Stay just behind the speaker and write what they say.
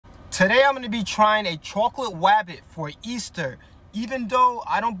Today I'm going to be trying a chocolate wabbit for Easter. Even though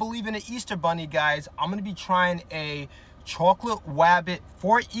I don't believe in an Easter bunny, guys, I'm going to be trying a chocolate wabbit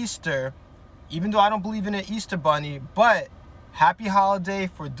for Easter. Even though I don't believe in an Easter bunny, but happy holiday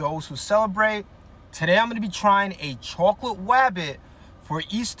for those who celebrate. Today I'm going to be trying a chocolate wabbit for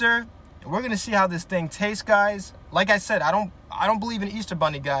Easter. And we're going to see how this thing tastes, guys. Like I said, I don't believe in Easter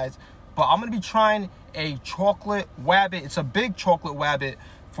bunny, guys, but I'm going to be trying a chocolate wabbit. It's a big chocolate wabbit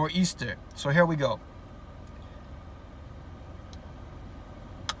for Easter. So here we go.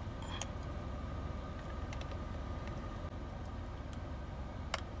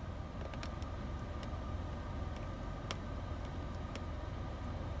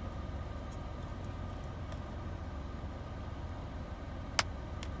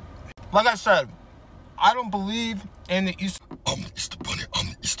 Like I said, I don't believe in the Easter. I'm the Easter bunny.